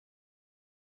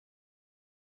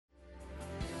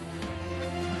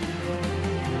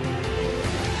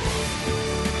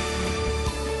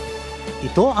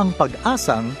Ito ang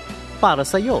Pag-asang para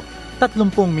sa iyo.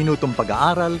 30 minutong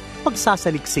pag-aaral,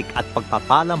 pagsasaliksik at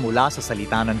pagpapala mula sa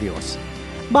salita ng Diyos.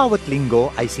 Bawat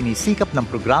linggo ay sinisikap ng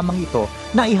programang ito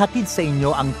na ihatid sa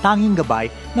inyo ang tanging gabay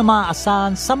na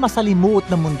maaasahan sa masalimuot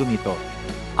na mundong ito,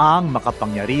 ang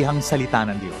makapangyarihang salita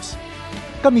ng Diyos.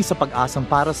 Kami sa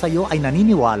Pag-asang para sa iyo ay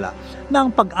naniniwala na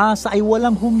ang pag-asa ay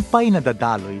walang humpay na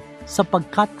dadaloy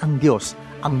sapagkat ang Diyos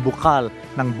ang bukal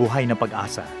ng buhay na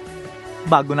pag-asa.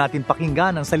 Bago natin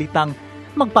pakinggan ang salitang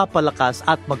magpapalakas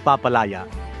at magpapalaya,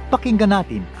 pakinggan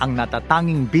natin ang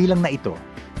natatanging bilang na ito.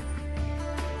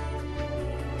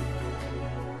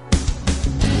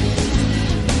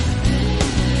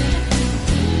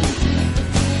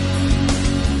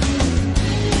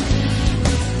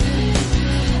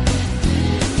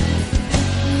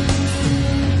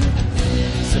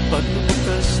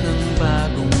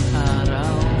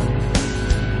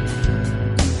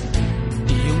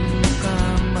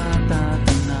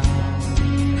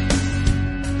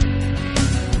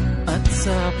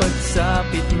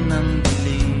 Pagsapit ng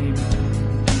dilim,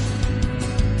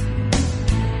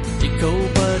 ikaw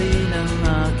pa rin ang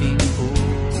aking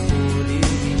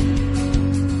pupurihin.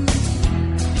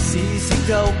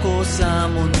 Isisigaw ko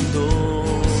sa mundo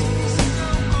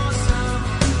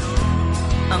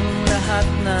ang lahat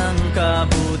ng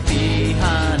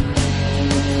kabutihan mo.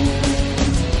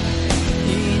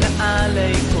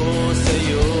 Inaalay ko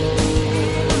sa'yo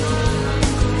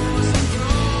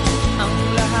ang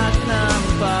lahat ng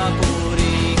paborito.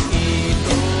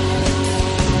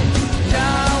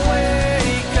 Yahweh,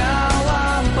 ikaw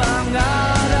ang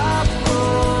pangarap ko.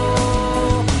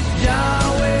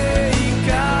 Yahweh,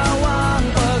 ikaw ang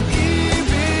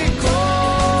pag-ibig ko.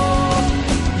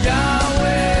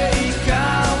 Yahweh,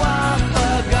 ikaw ang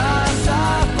pag-asa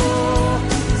ko.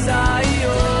 Sa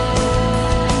iyo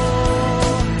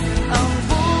ang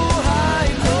buhay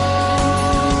ko.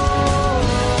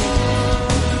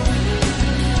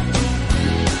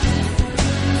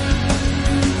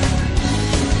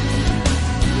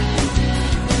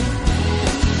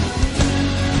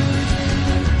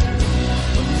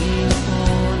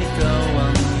 Panginoon, ikaw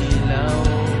ang ilaw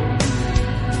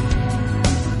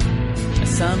na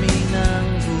sa amin ang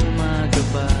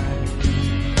gumagabay.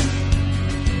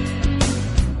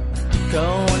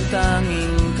 Ikaw ang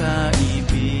tanging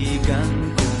kaibigan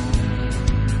ko,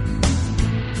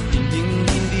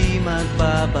 hindi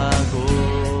magbabago.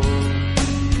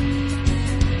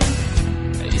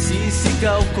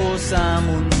 Isisigaw ko sa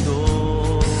mundo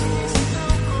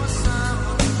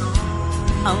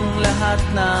ang lahat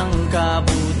ng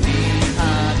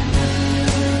kabutihan mo.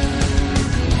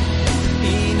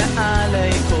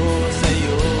 Inaalay ko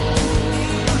sa'yo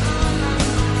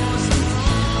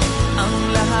ang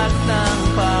lahat ng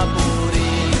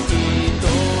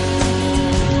paborito.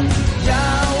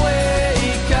 Yahweh,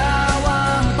 ikaw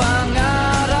ang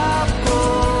pangarap ko.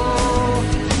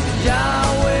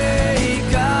 Yahweh,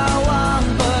 ikaw ang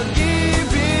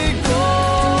pag-ibig ko.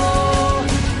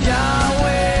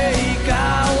 Yahweh,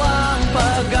 ikaw ang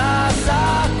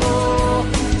pag-asa ko.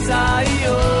 Sa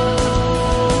iyo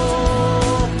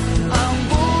ang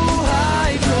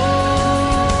buhay ko.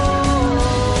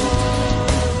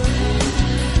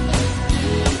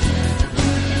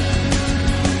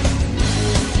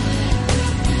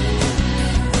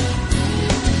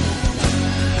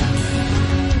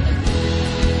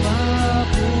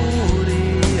 Papuri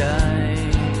ay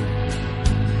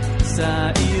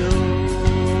sa iyo.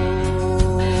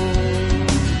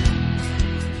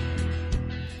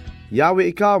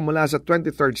 Yahweh, ikaw mula sa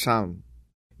 23rd Psalm.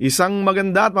 Isang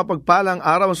maganda at mapagpalang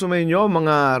araw sa inyo,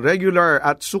 mga regular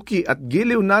at suki at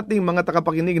giliw nating mga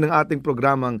takapakinig ng ating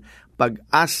programang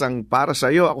Pag-asang para sa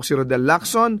iyo. Ako si Rodel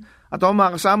Lacson at ako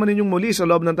makasama ninyong muli sa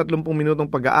loob ng 30 minutong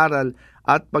pag-aaral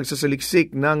at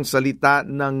pagsasaliksik ng salita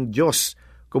ng Diyos.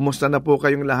 Kumusta na po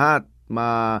kayong lahat?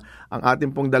 Ang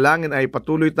ating pong dalangin ay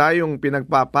patuloy tayong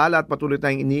pinagpapala at patuloy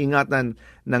tayong iniingatan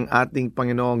ng ating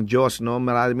Panginoong Diyos. No?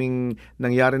 Maraming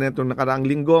nangyari na itong nakaraang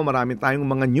linggo, marami tayong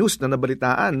mga news na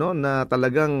nabalitaan, no? Na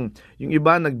talagang yung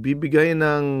iba nagbibigay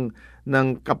ng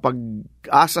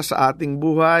kapag-asa sa ating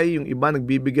buhay, yung iba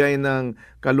nagbibigay ng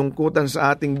kalungkutan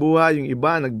sa ating buhay, yung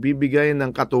iba nagbibigay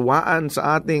ng katuwaan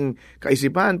sa ating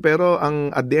kaisipan. Pero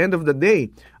at the end of the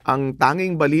day, ang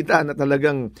tanging balita na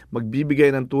talagang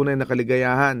magbibigay ng tunay na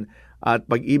kaligayahan at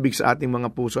pag-ibig sa ating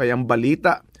mga puso ay ang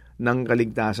balita ng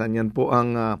kaligtasan. Yan po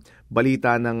ang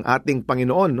balita ng ating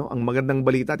Panginoon, no? Ang magandang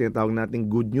balita, tinatawag nating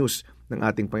good news ng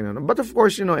ating Panginoon. But of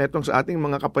course, etong sa ating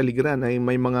mga kapaligiran ay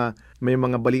may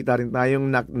mga balita rin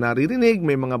tayong naririnig,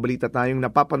 may mga balita tayong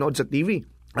napapanood sa TV.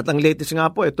 At ang latest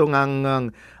nga po, ito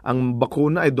ang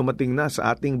bakuna ay dumating na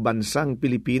sa ating bansang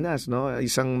Pilipinas. No?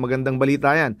 Isang magandang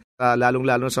balita yan,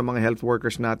 lalong-lalo sa mga health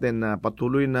workers natin na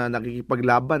patuloy na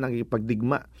nakikipaglaban,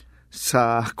 nakikipagdigma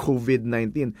sa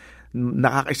COVID-19.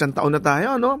 Nakakaisang taon na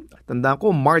tayo, no? Tandaan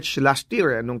ko, March last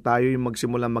year, nung tayo yung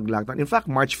magsimula mag-lockdown. In fact,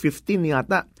 March 15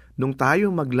 yata, nung tayo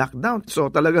mag-lockdown.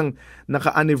 So talagang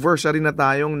naka-anniversary na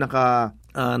tayong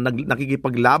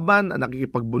nakikipaglaban,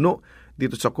 nakikipagbuno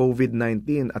dito sa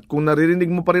COVID-19. At kung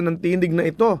naririnig mo pa rin ang tinig na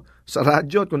ito sa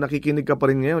radyo at kung nakikinig ka pa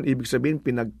rin ngayon, ibig sabihin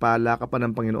pinagpala ka pa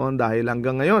ng Panginoon dahil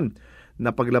hanggang ngayon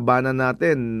napaglabanan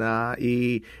natin, na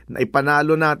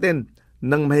ipanalo natin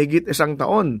ng mahigit isang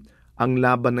taon ang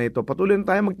laban na ito. Patuloy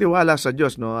tayo magtiwala sa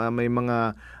Diyos. No? May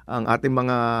ang ating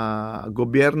mga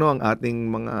gobyerno, ang ating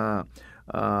mga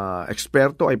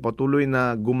eksperto ay patuloy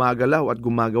na gumagalaw at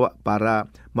gumagawa para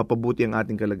mapabuti ang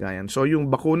ating kalagayan. So yung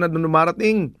bakuna na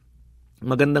dumarating,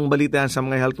 magandang balita yan sa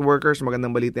mga health workers,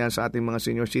 magandang balita yan sa ating mga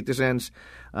senior citizens.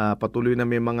 Patuloy na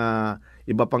may mga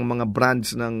iba pang mga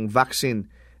brands ng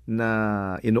vaccine na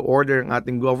ino-order ang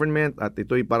ating government at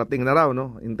ito'y parating na raw.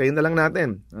 No? Hintayin na lang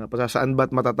natin. Pasasaan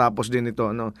ba't matatapos din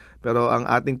ito. No? Pero ang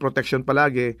ating protection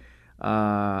palagi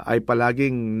ay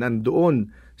palaging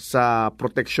nandoon sa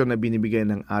protection na binibigay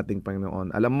ng ating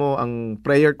Panginoon. Alam mo, ang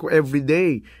prayer ko every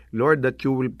day, Lord, that you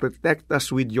will protect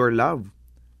us with your love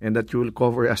and that you will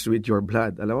cover us with your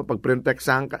blood. Alam mo, pag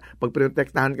protektahan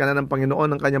ka na ng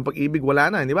Panginoon ng kanyang pag-ibig, wala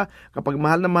na, hindi ba? Kapag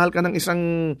mahal na mahal ka ng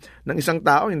isang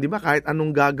tao, hindi ba? Kahit anong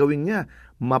gagawin niya,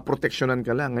 maproteksyonan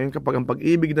ka lang. Ngayon, kapag ang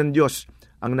pag-ibig ng Diyos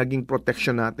ang naging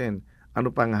protection natin, ano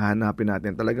pang hahanapin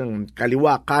natin? Talagang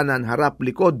kaliwa, kanan, harap,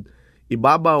 likod,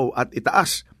 ibabaw at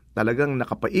itaas. Talagang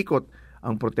nakapaikot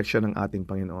ang proteksyon ng ating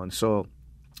Panginoon. So,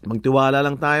 magtiwala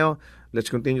lang tayo.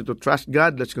 Let's continue to trust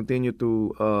God. Let's continue to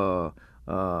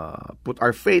put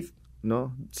our faith,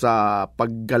 no, sa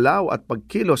paggalaw at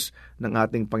pagkilos ng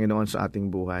ating Panginoon sa ating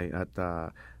buhay. At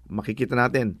makikita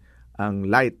natin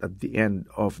ang light at the end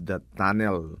of the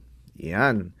tunnel.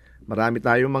 Yan. Marami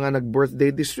tayong mga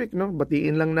nag-birthday this week, no?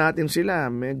 Batiin lang natin sila.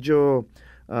 Medyo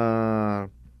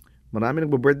marami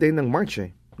nag-birthday ng March,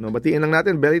 eh. No, batiin lang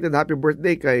natin, belated happy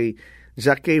birthday kay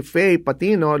Jacque Faye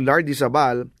Patino, Lardy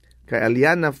Sabal, kay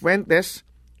Aliana Fuentes,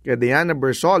 kay Diana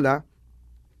Bersola,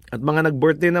 at mga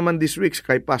nag-birthday naman this week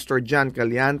kay Pastor John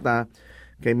Calianta,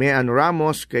 kay Mean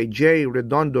Ramos, kay Jay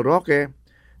Redondo Roque,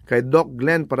 kay Doc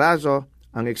Glenn Parazo,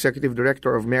 ang Executive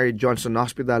Director of Mary Johnson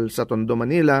Hospital sa Tondo,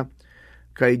 Manila,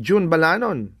 kay June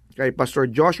Balanon, kay Pastor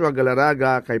Joshua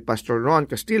Galaraga, kay Pastor Ron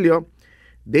Castillo,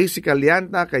 Daisy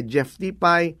Calianta, kay Jeff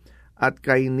Tipay, at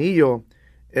kay Neo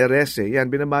Erese.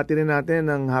 Yan, binabati rin natin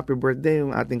ng happy birthday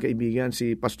yung ating kaibigan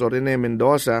si Pastor Rene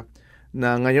Mendoza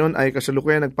na ngayon ay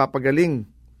kasalukuyan nagpapagaling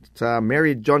sa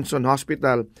Mary Johnson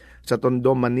Hospital sa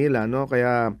Tondo, Manila. No?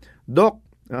 Kaya, Doc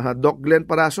Glenn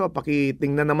Paraso,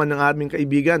 pakitingnan naman ng aming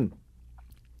kaibigan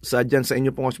dyan sa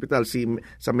inyo pong hospital,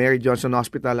 sa Mary Johnson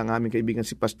Hospital, ang aming kaibigan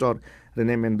si Pastor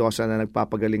Rene Mendoza na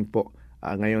nagpapagaling po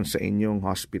ngayon sa inyong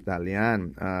hospital.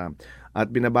 Yan. At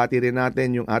binabati rin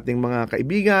natin yung ating mga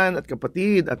kaibigan at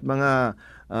kapatid at mga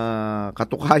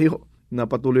katukayo na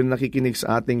patuloy na nakikinig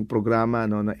sa ating programa,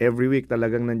 no, na every week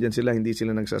talagang nandyan sila, hindi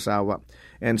sila nagsasawa.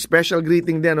 And special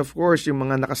greeting din, of course, yung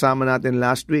mga nakasama natin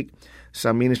last week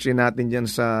sa ministry natin dyan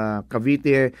sa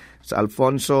Cavite, sa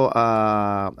Alfonso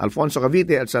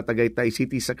Cavite at sa Tagaytay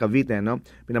City sa Cavite. No?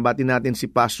 Binabati natin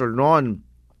si Pastor Ron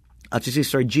at si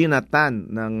Sister Gina Tan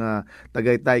ng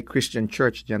Tagaytay Christian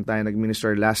Church. Diyan tayo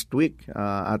nag-minister last week.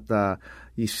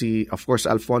 Of course,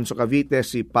 Alfonso Cavite,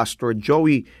 si Pastor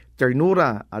Joey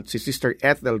Ternura at si Sister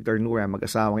Ethel Ternura.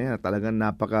 Mag-asawa niya. Talagang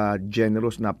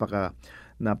napaka-generous,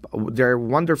 they're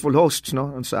wonderful hosts,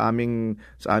 no, sa aming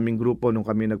grupo nung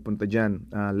kami nagpunta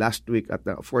diyan last week. At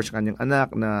of course, kanyang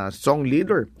anak na song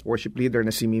leader, worship leader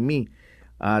na si Mimi.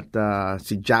 At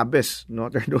si Jabez, no,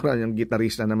 Ternura, yung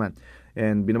gitarista naman.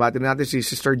 And binabati natin si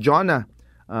Sister Sister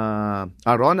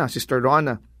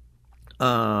Rona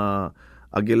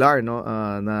Aguilar, no,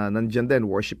 na nandiyan din,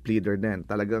 worship leader din.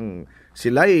 Talagang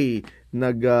sila ay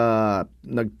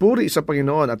nagpuri sa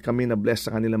Panginoon at kami na-bless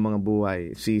sa kanilang mga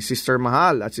buhay. Si Sister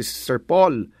Mahal at si Sister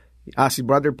Paul, si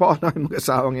Brother Paul,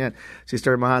 mag-asawang yan.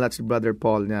 Sister Mahal at si Brother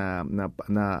Paul na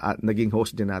naging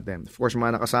host din natin. Of course,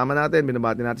 mga nakasama natin,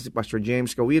 binabati natin si Pastor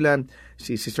James Kawilan,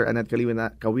 si Sister Annette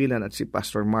Kawilan at si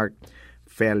Pastor Mark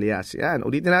Felias. Yan,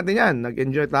 ulitin natin yan.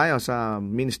 Nag-enjoy tayo sa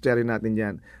ministry natin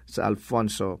yan sa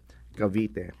Alfonso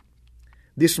Cavite.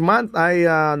 This month ay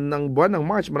ng buwan ng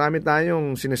March, marami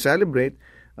tayong sineselebrate.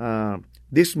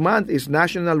 This month is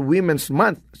National Women's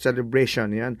Month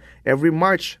celebration. Yan. Every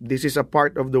March, this is a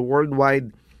part of the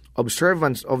worldwide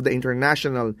observance of the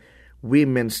International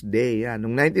Women's Day. Yan.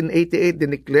 Noong 1988,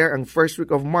 dineclare ang first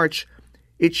week of March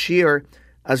each year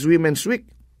as Women's Week.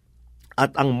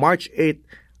 At ang March 8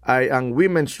 ay ang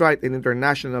Women's Right and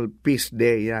International Peace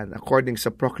Day. Yan, according sa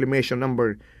Proclamation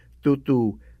number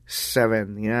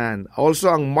 227. Yan. Also,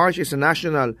 ang March is a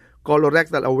National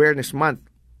Colorectal Awareness Month.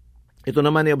 Ito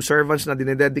naman ay observance na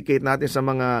dinededicate natin sa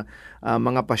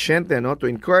mga pasyente, no, to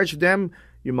encourage them,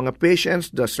 yung mga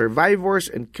patients, the survivors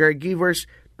and caregivers,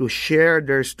 to share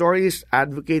their stories,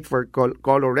 advocate for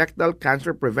colorectal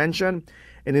cancer prevention,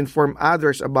 and inform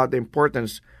others about the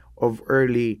importance of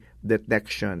early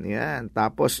detection. Yan.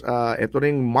 Tapos, ito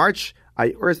ring March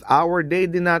ay Earth Hour Day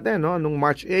din natin, no, nung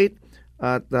March 8.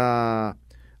 At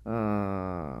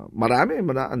ang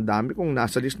dami kong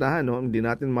nasa listahan, no? Hindi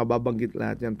natin mababanggit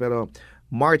lahat yan, pero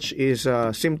March is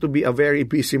seem to be a very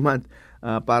busy month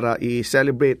para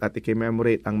i-celebrate at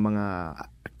i-commemorate ang mga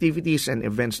activities and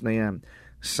events na yan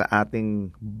sa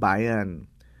ating bayan.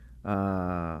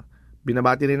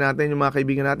 Binabati rin natin yung mga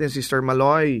kaibigan natin, Sister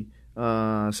Maloy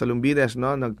sa Lumbides,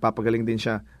 no? Nagpapagaling din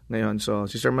siya ngayon. So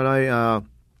Sister Maloy,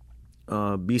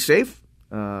 be safe,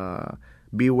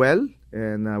 be well,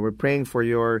 and we're praying for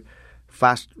your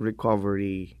fast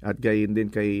recovery. At gayon din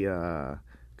kay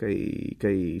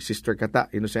Sister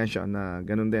Kata Inocencio na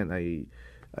ganun din ay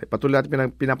patuloy at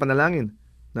pinapanalangin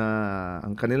na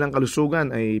ang kanilang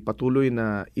kalusugan ay patuloy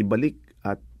na ibalik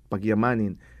at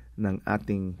pagyamanin ng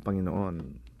ating Panginoon.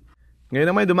 Ngayon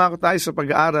naman dumako tayo sa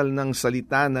pag-aaral ng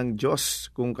salita ng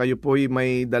Diyos. Kung kayo po'y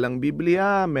may dalang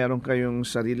Biblia, meron kayong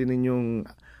sarili ninyong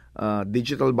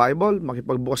digital Bible,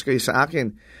 makipagbukas kayo sa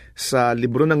akin sa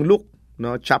libro ng Luke,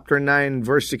 no, chapter 9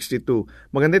 verse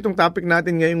 62. Maganda itong topic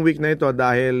natin ngayong week na ito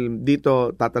dahil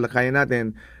dito tatalakayan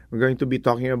natin. We're going to be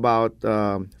talking about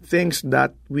things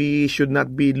that we should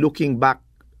not be looking back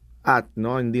at,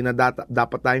 no. Hindi na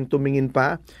dapat tayong tumingin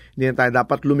pa, hindi na tayo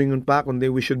dapat lumingon pa,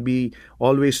 kundi we should be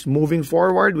always moving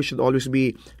forward. We should always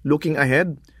be looking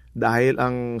ahead dahil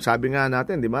ang sabi nga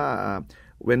natin, di ba,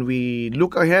 when we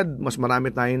look ahead, mas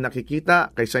marami tayong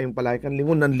nakikita kaysa yung palagi kang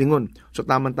lingon ng lingon. So,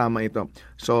 tama-tama ito.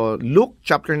 So, Luke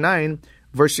chapter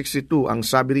 9, verse 62, ang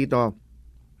sabi rito,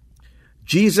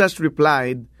 Jesus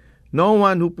replied, "No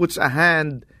one who puts a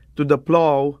hand to the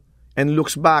plow and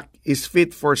looks back is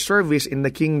fit for service in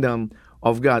the kingdom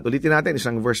of God." Ulitin natin,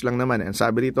 isang verse lang naman. Ang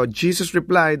sabi rito, Jesus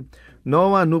replied,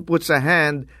 "No one who puts a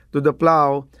hand to the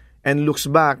plow and looks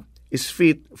back is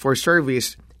fit for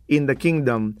service in the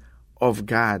kingdom of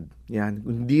God." Yan.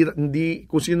 Hindi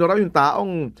kung sino raw yung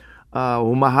taong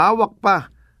humahawak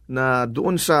pa na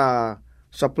doon sa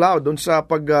plow, doon sa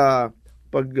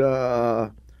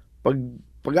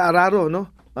pag-aararo,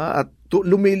 no? At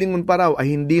lumilingon pa raw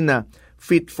ay hindi na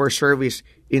fit for service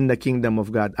in the kingdom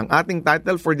of God. Ang ating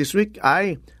title for this week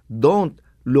ay Don't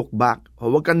Look Back.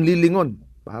 Huwag kang lilingon.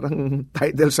 Parang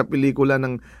title sa pelikula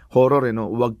ng horror,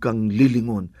 no? Huwag kang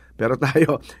lilingon. Pero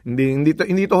tayo,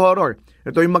 hindi to horror.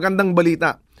 Ito yung magandang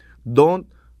balita. Don't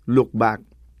look back.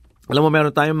 Alam mo,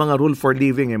 meron tayong mga rule for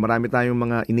living. Marami tayong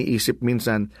mga iniisip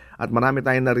minsan at marami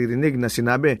tayong naririnig na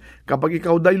sinabi, kapag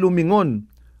ikaw dahil lumingon,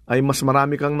 ay mas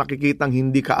marami kang makikitang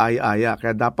hindi kaaya-aya.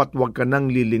 Kaya dapat huwag ka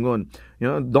nang lilingon.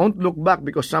 Don't look back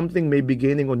because something may be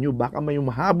gaining on you. Baka may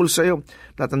mahabol sa'yo.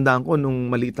 Tatandaan ko,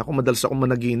 nung maliit ako, madalas ako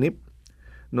managinip.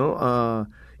 No,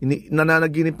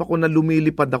 nananaginip ako na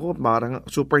lumilipad ako, parang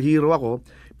superhero ako,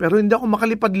 pero hindi ako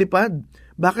makalipad-lipad.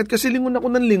 Bakit? Kasi lingon ako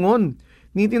ng lingon.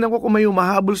 Nitinan ko kung may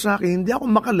umahabol sa akin, hindi ako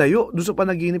makalayo doon sa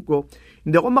panaginip ko.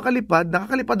 Hindi ako makalipad,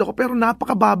 nakakalipad ako pero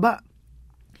napakababa.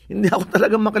 Hindi ako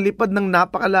talaga makalipad ng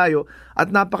napakalayo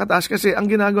at napakataas kasi ang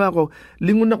ginagawa ko,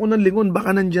 lingon ako ng lingon,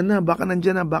 baka nandyan na.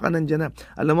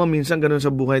 Alam mo, minsan ganun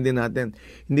sa buhay din natin.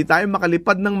 Hindi tayo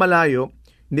makalipad ng malayo,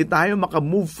 hindi tayo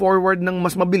maka-move forward ng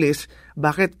mas mabilis.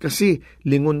 Bakit? Kasi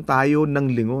lingon tayo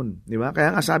ng lingon. Di ba?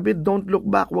 Kaya nga sabi, don't look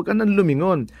back. Huwag ka nang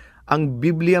lumingon. Ang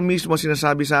Biblia mismo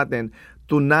sinasabi sa atin,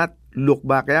 to not look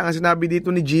back. Kaya nga sinabi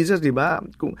dito ni Jesus, di ba?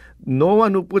 No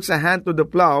one who puts a hand to the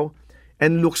plow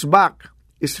and looks back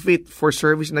is fit for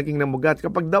service na kingdom of God.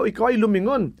 Kapag daw ikaw ay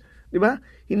lumingon, di ba?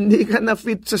 Hindi ka na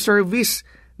fit sa service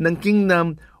ng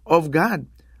kingdom of God.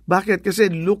 Bakit?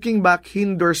 Kasi looking back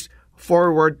hinders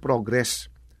forward progress.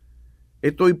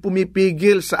 Ito'y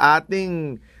pumipigil sa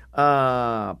ating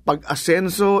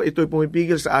pag-asenso, ito'y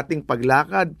pumipigil sa ating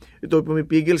paglakad, ito'y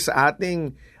pumipigil sa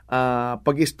ating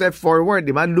pag-step forward, di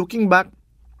ba? Looking back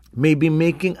may be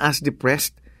making us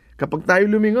depressed. Kapag tayo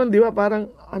lumingon, di ba,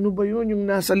 parang ano ba yun yung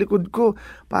nasa likod ko?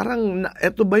 Parang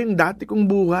eto ba yung dati kong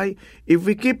buhay? If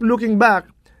we keep looking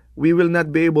back, we will not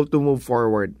be able to move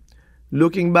forward.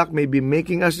 Looking back may be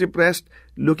making us depressed.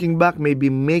 Looking back may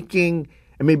be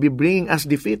bringing us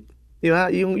defeat. Di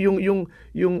ba? Yung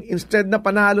instead na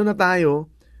panalo na tayo,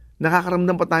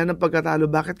 nakakaramdam pa tayo ng pagkatalo.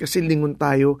 Bakit? Kasi lingon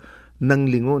tayo ng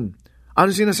lingon. Ano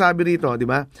sinasabi rito, di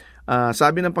ba?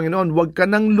 Sabi ng Panginoon, huwag ka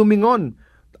nang lumingon.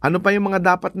 Ano pa yung mga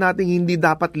dapat nating hindi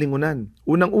dapat lingunan?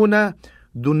 Unang-una,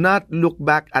 do not look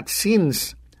back at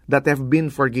sins that have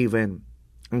been forgiven.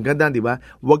 Ang ganda, di ba?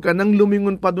 Huwag ka nang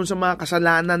lumingon pa dun sa mga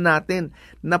kasalanan natin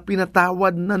na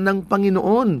pinatawad na ng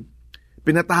Panginoon.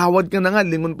 Pinatawad ka na nga,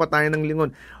 lingon pa tayo ng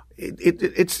lingon.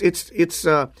 It's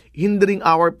hindering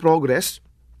our progress.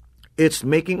 It's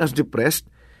making us depressed.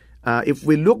 If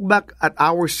we look back at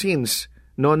our sins,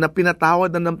 no, na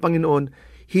pinatawad na ng Panginoon,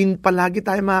 palagi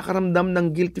tayo makakaramdam ng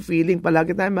guilty feeling,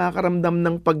 palagi tayo makakaramdam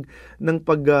ng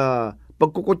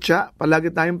pagkukutya,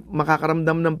 palagi tayong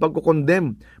makakaramdam ng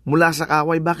pagkukondem mula sa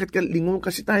kaway. Bakit lingon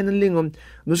kasi tayo ng lingon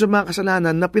doon sa mga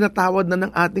kasalanan na pinatawad na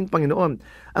ng ating Panginoon?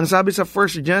 Ang sabi sa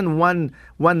 1 John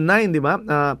 1:9, di ba?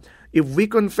 If we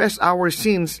confess our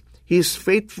sins, He is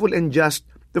faithful and just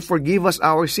to forgive us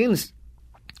our sins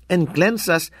and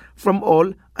cleanse us from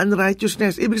all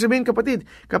unrighteousness. Ibig sabihin, kapatid,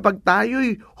 kapag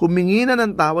tayo'y humingi na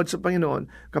ng tawad sa Panginoon,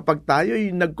 kapag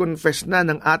tayo'y nag-confess na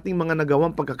ng ating mga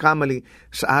nagawang pagkakamali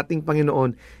sa ating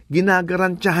Panginoon,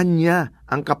 ginagarantiyahan niya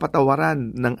ang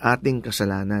kapatawaran ng ating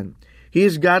kasalanan. He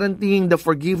is guaranteeing the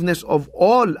forgiveness of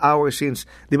all our sins.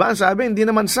 Di ba? Ang sabi, hindi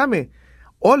naman some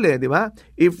all di ba?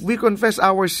 If we confess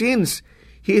our sins,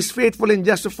 He is faithful and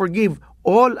just to forgive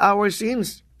all our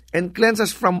sins and cleanse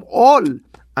us from all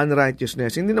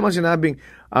unrighteousness. Hindi naman sinabing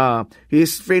He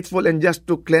is faithful and just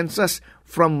to cleanse us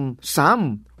from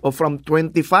some or from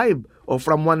 25 or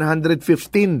from 115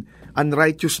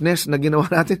 unrighteousness na ginawa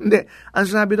natin. Hindi. Ang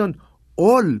sinabi doon,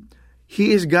 all.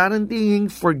 He is guaranteeing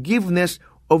forgiveness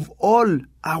of all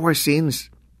our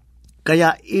sins.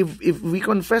 Kaya if we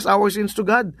confess our sins to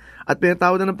God at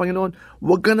pinatawad na ng Panginoon,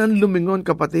 huwag ka nang lumingon,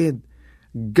 kapatid.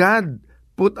 God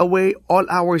put away all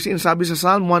our sins. Sabi sa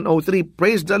Psalm 103,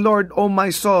 praise the Lord, O my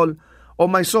soul,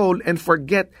 and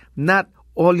forget not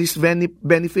all His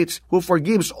benefits, who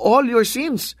forgives all your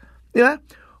sins. Yeah?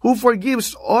 Who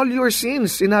forgives all your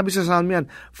sins. Sinabi sa Psalm yan,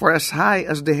 for as high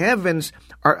as the heavens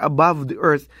are above the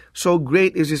earth, so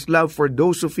great is His love for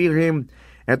those who fear Him.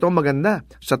 Ito maganda.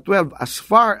 Sa 12, as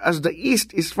far as the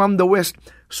east is from the west,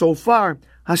 so far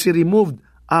has He removed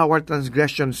our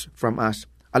transgressions from us.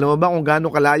 Alam mo ba kung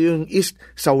gaano kalayo yung east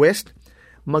sa west?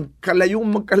 Magkalayo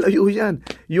yan.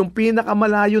 Yung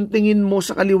pinakamalayong tingin mo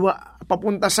sa kaliwa,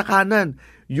 papunta sa kanan.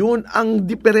 Yun ang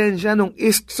diferensya ng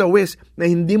east sa west na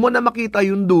hindi mo na makita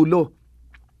yung dulo.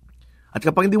 At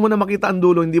kapag hindi mo na makita ang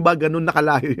dulo, hindi ba ganun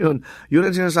nakalayo yun? Yun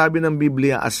ang sinasabi ng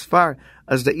Biblia, as far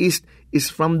as the east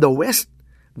is from the west,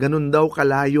 ganun daw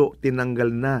kalayo,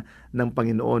 tinanggal na ng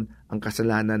Panginoon ang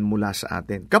kasalanan mula sa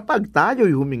atin. Kapag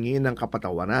tayo'y humingi ng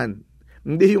kapatawaran,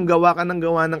 hindi yung gawa ka ng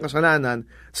kasalanan,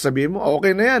 sabihin mo,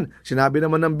 okay na yan. Sinabi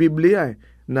naman ng Biblia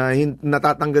na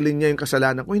natatanggalin niya yung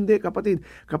kasalanan. Kung hindi, kapatid,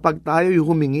 kapag tayo'y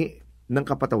humingi ng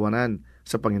kapatawaran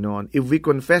sa Panginoon, if we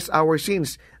confess our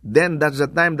sins, then that's the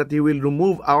time that He will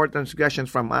remove our transgressions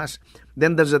from us.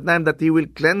 Then that's the time that He will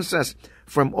cleanse us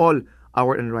from all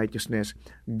our unrighteousness.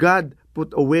 God put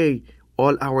away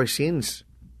all our sins.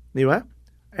 Di ba?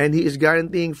 And He is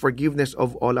guaranteeing forgiveness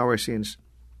of all our sins.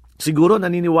 Siguro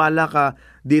naniniwala ka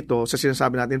dito sa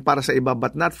sinasabi natin para sa iba,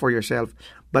 but not for yourself.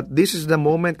 But this is the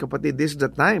moment, kapatid. This is the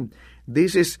time.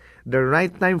 This is the right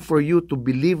time for you to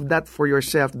believe that for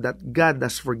yourself, that God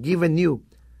has forgiven you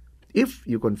if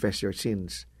you confess your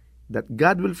sins. That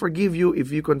God will forgive you if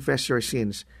you confess your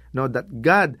sins. No, that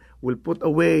God will put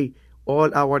away all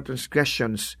our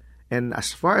transgressions. And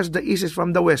as far as the east is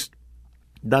from the west,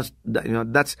 that's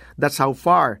how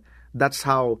far, that's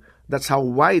how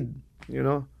wide,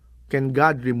 can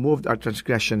God remove our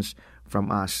transgressions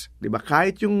from us. Diba?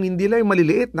 Kahit yung hindi lang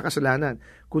maliliit na kasalanan,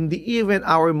 kundi even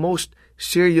our most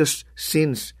serious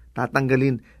sins,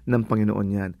 tatanggalin ng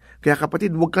Panginoon yan. Kaya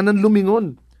kapatid, huwag ka nang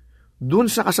lumingon dun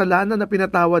sa kasalanan na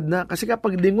pinatawad na. Kasi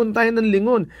kapag lingon tayo ng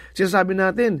lingon, sinasabi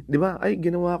natin, di ba, ay,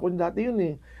 ginawa ko dati yun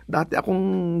eh. Dati akong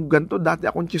ganto, dati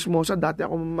akong chismosa, dati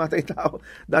akong mamatay tao,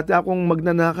 dati akong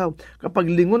magnanakaw.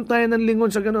 Kapag lingon tayo ng lingon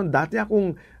sa ganon, dati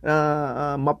akong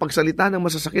mapagsalita ng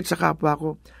masasakit sa kapwa ko.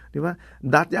 Di ba?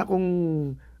 Dati akong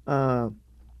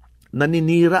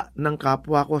naninira ng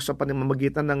kapwa ko sa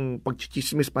pamamagitan ng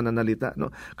pagchichismis, pananalita.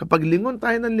 No? Kapag lingon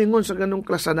tayo ng lingon sa ganong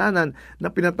kasalanan na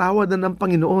pinatawad na ng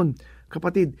Panginoon,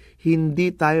 kapatid,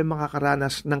 hindi tayo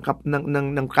makakaranas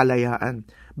ng kalayaan.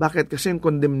 Bakit? Kasi yung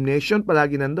condemnation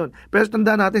palagi nandun. Pero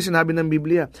tandaan natin, sinabi ng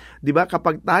Biblia, di ba?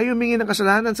 Kapag tayo humingi ng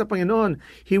kasalanan sa Panginoon,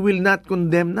 He will not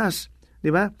condemn us.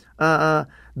 Di ba?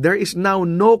 there is now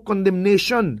no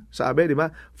condemnation, sabi, di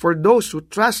ba? For those who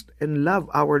trust and love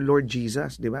our Lord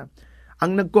Jesus, di ba?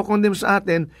 Ang nagko-condemn sa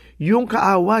atin, yung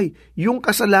kaaway, yung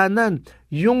kasalanan,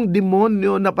 yung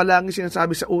demonyo na palagi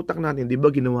sinasabi sa utak natin, di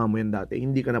ba ginawa mo yan dati?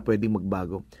 Hindi ka na pwedeng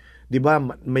magbago. Di ba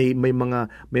may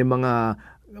mga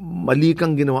mali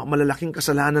kang ginawa, malalaking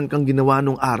kasalanan kang ginawa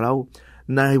nung araw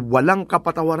na walang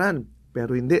kapatawaran.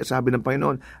 Pero hindi, sabi ng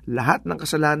Panginoon, lahat ng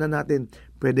kasalanan natin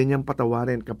pwede niyang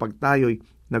patawarin kapag tayo'y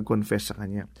nag-confess sa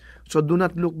Kanya. So do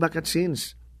not look back at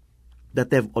sins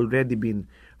that have already been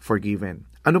forgiven.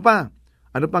 Ano pa?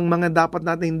 Ano pang mga dapat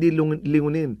natin hindi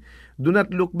lingunin? Do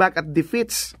not look back at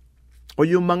defeats o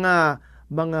yung mga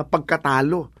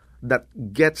pagkatalo that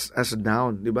gets us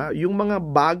down, di ba? Yung mga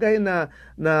bagay na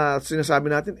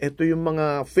sinasabi natin, ito yung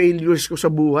mga failures ko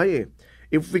sa buhay eh.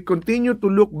 If we continue to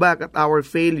look back at our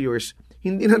failures,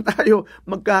 hindi na tayo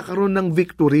magkakaroon ng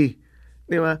victory.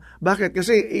 Di ba? Bakit?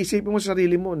 Kasi isipin mo sa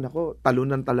sarili mo, nako,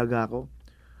 talunan talaga ako.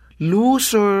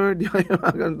 Loser, di ba?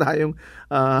 Yung tayong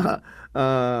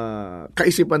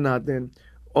kaisipan natin.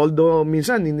 Although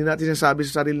minsan hindi natin sinasabi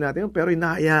sa sarili natin, pero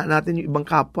inaaya natin yung ibang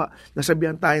kapwa na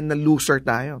sabihan tayo na loser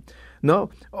tayo. No?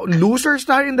 Losers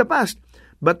tayo in the past.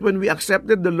 But when we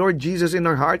accepted the Lord Jesus in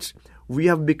our hearts, we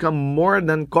have become more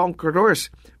than conquerors.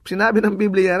 Sinabi ng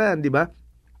Biblia yan, di ba?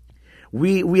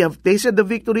 We have tasted the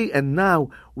victory and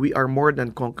now we are more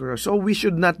than conquerors. So we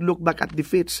should not look back at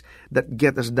defeats that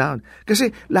get us down.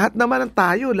 Kasi lahat naman ng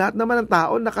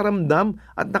tao nakaramdam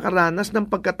at nakaranas ng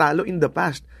pagkatalo in the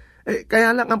past. Kaya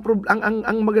lang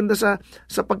ang maganda sa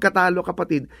pagkatalo,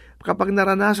 kapatid, kapag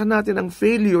naranasan natin ang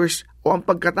failures o ang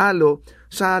pagkatalo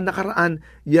sa nakaraan,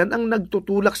 yan ang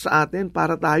nagtutulak sa atin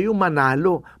para tayo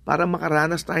manalo, para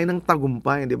makaranas tayo ng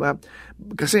tagumpay, di ba?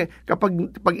 Kasi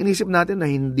pag inisip natin na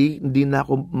hindi na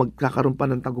ako magkakaroon pa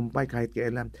ng tagumpay kahit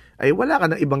kailan, ay wala ka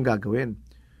nang ibang gagawin,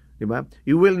 di ba?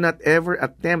 You will not ever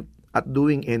attempt at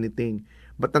doing anything.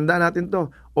 But tandaan natin to,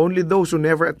 only those who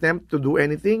never attempt to do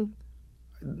anything,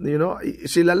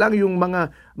 sila lang yung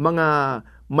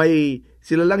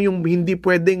sila lang yung hindi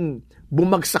pwedeng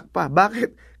bumagsak pa.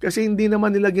 Bakit? Kasi hindi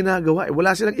naman nila ginagawa.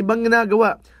 Wala silang ibang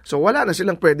ginagawa. So wala na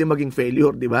silang pwedeng maging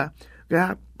failure, di ba?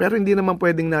 Pero hindi naman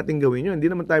pwedeng natin gawin yun. Hindi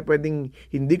naman tayo pwedeng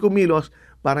hindi kumilos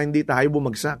para hindi tayo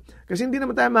bumagsak. Kasi hindi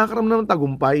naman tayo makakaroon ng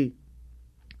tagumpay.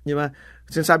 Di ba?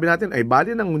 Sinasabi natin, ay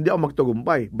bali nang hindi ako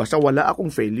magtagumpay. Basta wala akong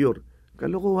failure.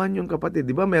 Kalokohan yung kapatid.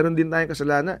 Di ba? Meron din tayong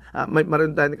kasalanan.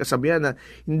 Meron tayong kasabihan na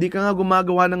hindi ka nga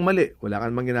gumagawa ng mali. Wala ka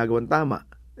namang ginagawang tama.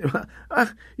 Di ba?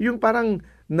 Yung parang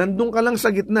nandun ka lang sa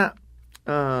gitna.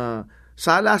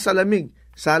 Sala sa lamig,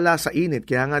 sala sa init.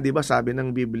 Kaya nga, di ba, sabi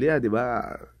ng Biblia, di ba,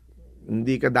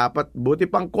 hindi ka dapat, buti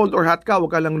pang cold or hot ka,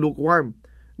 huwag ka lang lukewarm.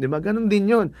 Di ba? Ganun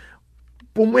din yun.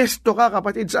 Pumwesto ka,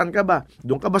 kapatid, saan ka ba?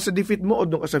 Doon ka ba sa defeat mo o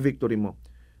doon ka sa victory mo?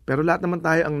 Pero lahat naman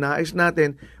tayo, ang nais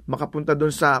natin, makapunta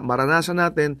doon sa maranasan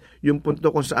natin, yung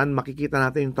punto kung saan makikita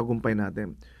natin yung tagumpay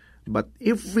natin. But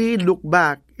if we look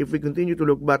back, if we continue to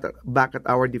look back at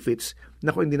our defeats,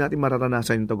 naku, hindi natin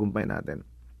mararanasan yung tagumpay natin.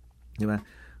 Diba?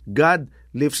 God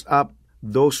lifts up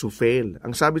those who fail.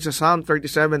 Ang sabi sa Psalm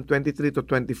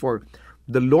 37:23-24,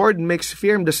 the Lord makes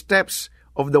firm the steps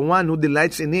of the one who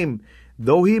delights in Him.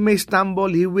 Though he may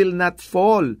stumble, he will not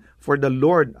fall, for the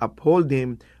Lord uphold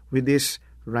him with His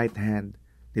right hand.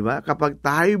 Diba? Kapag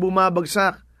tayo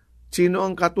bumabagsak, sino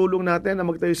ang katulong natin na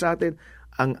magtayo sa atin?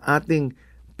 Ang ating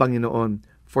Panginoon.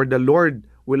 For the Lord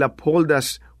will uphold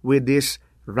us with His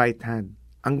right hand.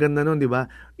 Ang ganda nun, di ba?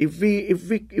 If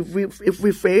we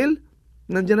fail,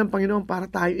 nandiyan ang Panginoon para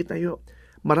tayo itayo.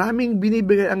 Maraming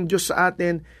binibigay ang Diyos sa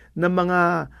atin ng mga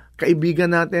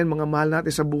kaibigan natin, mga mahal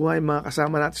natin sa buhay, mga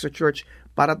kasama natin sa church,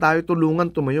 para tayo tulungan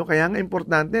tumayo. Kaya nga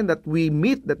importante that we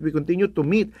continue to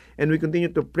meet, and we continue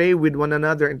to pray with one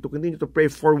another, and to continue to pray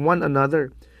for one another,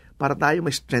 para tayo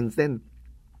may strengthen.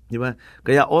 Di ba?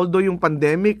 Kaya although yung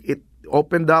pandemic, it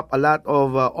opened up a lot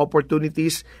of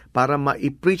opportunities para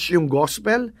ma-preach yung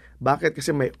gospel. Bakit?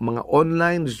 Kasi may mga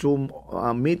online Zoom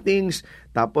meetings,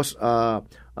 tapos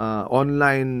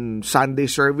online Sunday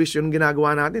service, yung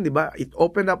ginagawa natin, di ba? It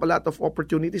opened up a lot of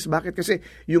opportunities. Bakit? Kasi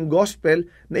yung gospel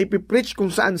na ipipreach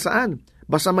kung saan-saan.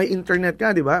 Basta may internet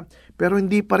ka, di ba? Pero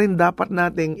hindi pa rin dapat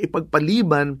nating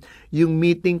ipagpaliban yung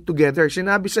meeting together.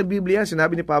 Sinabi sa Biblia,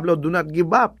 sinabi ni Pablo, do not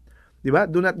give up. Di ba?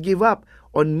 Do not give up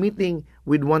on meeting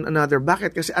with one another.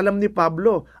 Bakit? Kasi alam ni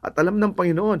Pablo at alam ng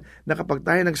Panginoon na kapag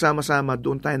tayo nagsama-sama,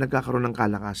 doon tayo nagkakaroon ng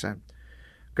kalakasan.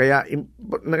 Kaya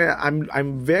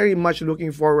I'm very much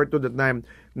looking forward to the time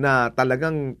na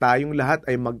talagang tayong lahat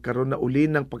ay magkaroon na uli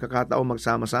ng pagkakataon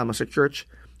magsama-sama sa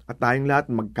church. At tayong lahat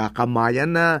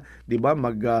magkakamayan na, 'di ba?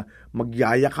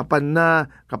 Magyayakapan na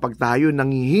kapag tayo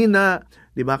nanghihina,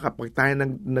 'di ba? Kapag tayo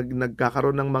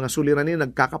nagkakaroon ng mga suliranin,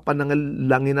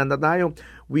 nagkakapanangalanginan na tayo,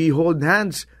 we hold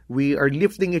hands, we are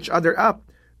lifting each other up,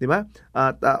 'di ba?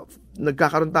 At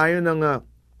nagkakaroon tayo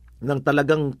ng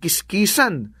talagang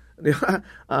kiskisan. Di ba?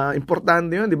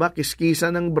 Importante 'yun, 'di ba?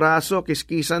 Kiskisan ng braso,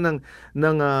 kiskisan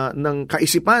ng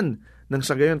kaisipan. Nang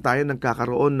sa gayon tayo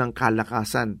nagkakaroon ng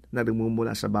kalakasan na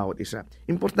nagmumula sa bawat isa.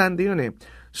 Importante yun eh.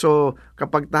 So,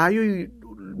 kapag tayo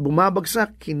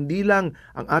bumabagsak, hindi lang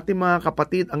ang ating mga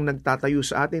kapatid ang nagtatayo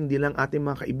sa atin, hindi lang ating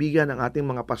mga kaibigan, ang ating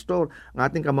mga pastor, ang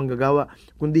ating kamanggagawa,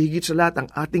 kundi higit sa lahat ang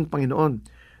ating Panginoon.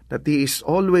 That He is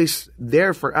always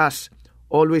there for us,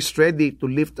 always ready to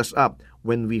lift us up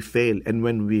when we fail and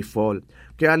when we fall.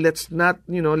 Kaya let's not,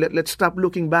 let's stop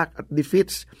looking back at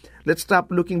defeats. Let's stop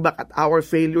looking back at our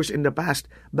failures in the past.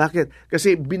 Bakit?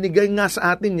 Kasi binigay nga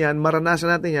sa atin yan,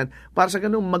 maranasan natin yan, para sa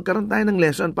ganun magkaroon tayo ng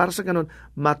lesson, para sa ganun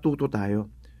matuto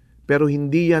tayo. Pero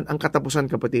hindi yan ang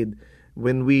katapusan, kapatid.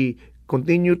 When we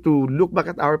continue to look back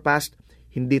at our past,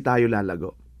 hindi tayo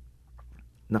lalago.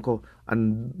 Nako,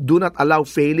 and do not allow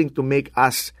failing to make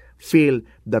us feel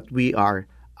that we are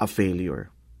a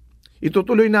failure.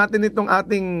 Itutuloy natin itong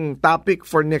ating topic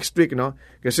for next week, no?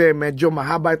 Kasi medyo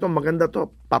mahaba ito, maganda to.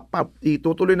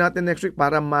 Itutuloy natin next week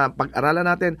para mapag-aralan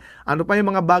natin ano pa yung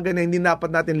mga bagay na hindi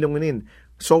dapat natin lingunin.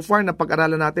 So far,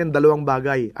 napag-aralan natin 2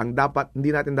 bagay ang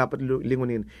hindi natin dapat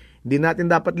lingunin. Hindi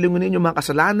natin dapat lingunin yung mga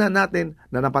kasalanan natin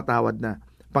na napatawad na.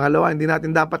 Pangalawa, hindi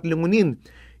natin dapat lingunin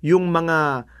yung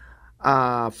mga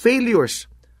failures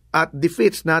at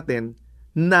defeats natin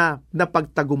na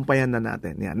napagtagumpayan na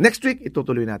natin. Yan. Next week,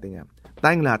 itutuloy natin yan.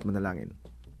 Tayong lahat manalangin.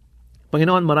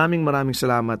 Panginoon, maraming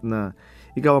salamat na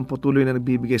Ikaw ang patuloy na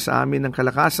nagbibigay sa amin ng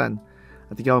kalakasan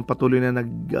at Ikaw ang patuloy na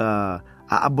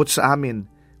aabot sa amin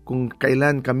kung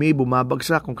kailan kami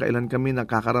bumabagsak, kung kailan kami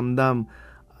nakakaramdam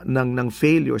ng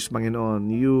failures,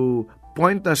 Panginoon. You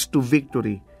point us to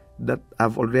victory that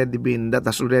has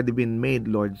already been made,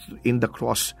 Lord, in the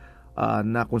cross,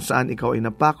 na kung saan Ikaw ay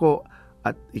napako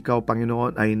at Ikaw,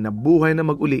 Panginoon, ay nabuhay na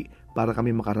maguli para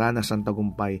kami makaranas ng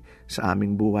tagumpay sa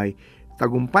aming buhay.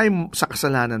 Tagumpay sa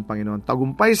kasalanan, Panginoon.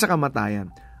 Tagumpay sa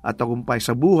kamatayan at tagumpay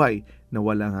sa buhay na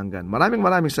walang hanggan.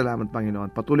 Maraming salamat,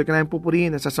 Panginoon. Patuloy ka namin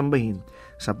pupurihin at sasambahin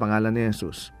sa pangalan ni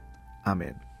Jesus.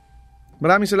 Amen.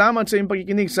 Maraming salamat sa iyong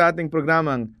pagkikinig sa ating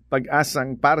programang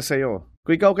Pag-asang para sa iyo.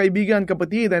 Kung ikaw, kaibigan,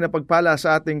 kapatid, ay napagpala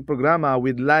sa ating programa,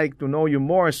 we'd like to know you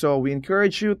more. So we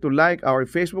encourage you to like our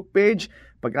Facebook page,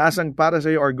 Pag-asang para sa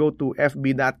iyo, or go to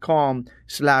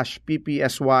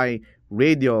fb.com/ppsy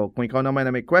radio. Kung ikaw naman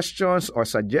na may questions or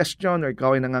suggestion or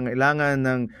ikaw ay nangangailangan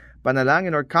ng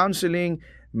panalangin or counseling,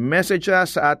 message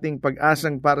us sa ating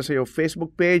Pag-asang para sa iyo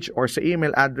Facebook page or sa email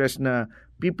address na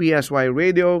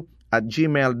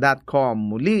ppsyradio@gmail.com.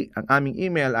 Muli, ang aming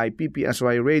email ay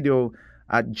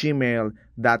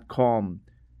ppsyradio@gmail.com.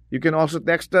 You can also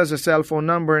text us sa cellphone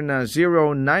number na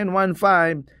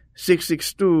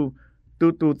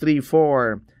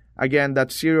 0915-662-2234. Again,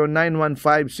 that's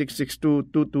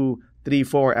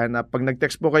 0915-662-2234. And pag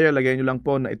nag-text po kayo, lagyan nyo lang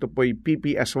po na ito po'y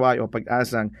PPSY o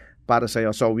Pag-asang para sa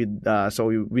iyo. So we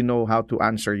know how to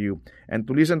answer you. And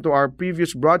to listen to our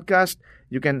previous broadcast,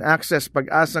 you can access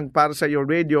Pag-asang para sa iyo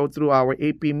radio through our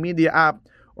AP Media app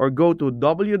or go to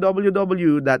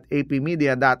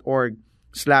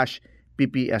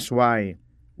www.apmedia.org/ppsy.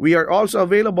 We are also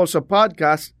available sa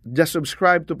podcast. Just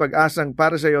subscribe to Pag-asang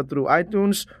para sa iyo through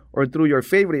iTunes or through your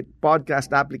favorite podcast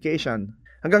application.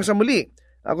 Hanggang sa muli,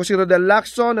 ako si Rodel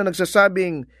Lacson na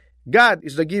nagsasabing, God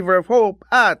is the giver of hope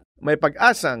at may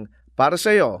pag-asang para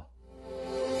sa iyo.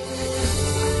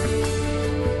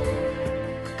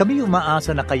 Kami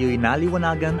umaasa na kayo'y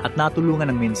naliwanagan at natulungan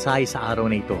ng mensahe sa araw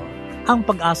na ito. Ang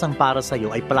Pag-asang para sa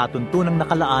iyo ay palatuntunang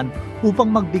nakalaan upang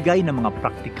magbigay ng mga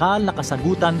praktikal na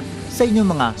kasagutan sa inyong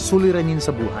mga suliranin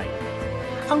sa buhay.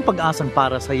 Ang Pag-asang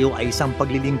para sa iyo ay isang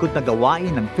paglilingkod na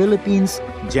gawain ng Philippines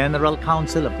General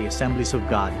Council of the Assemblies of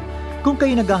God. Kung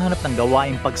kayo naghahanap ng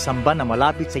gawaing pagsamba na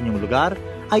malapit sa inyong lugar,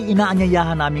 ay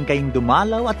inaanyayahan namin kayong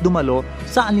dumalaw at dumalo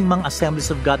sa anumang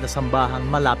Assemblies of God na sambahang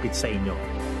malapit sa inyo.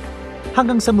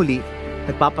 Hanggang sa muli,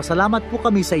 nagpapasalamat po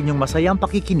kami sa inyong masayang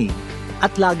pakikinig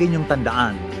at lagi niyong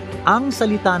tandaan, ang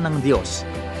salita ng Diyos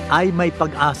ay may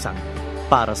pag-asang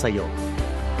para sa iyo.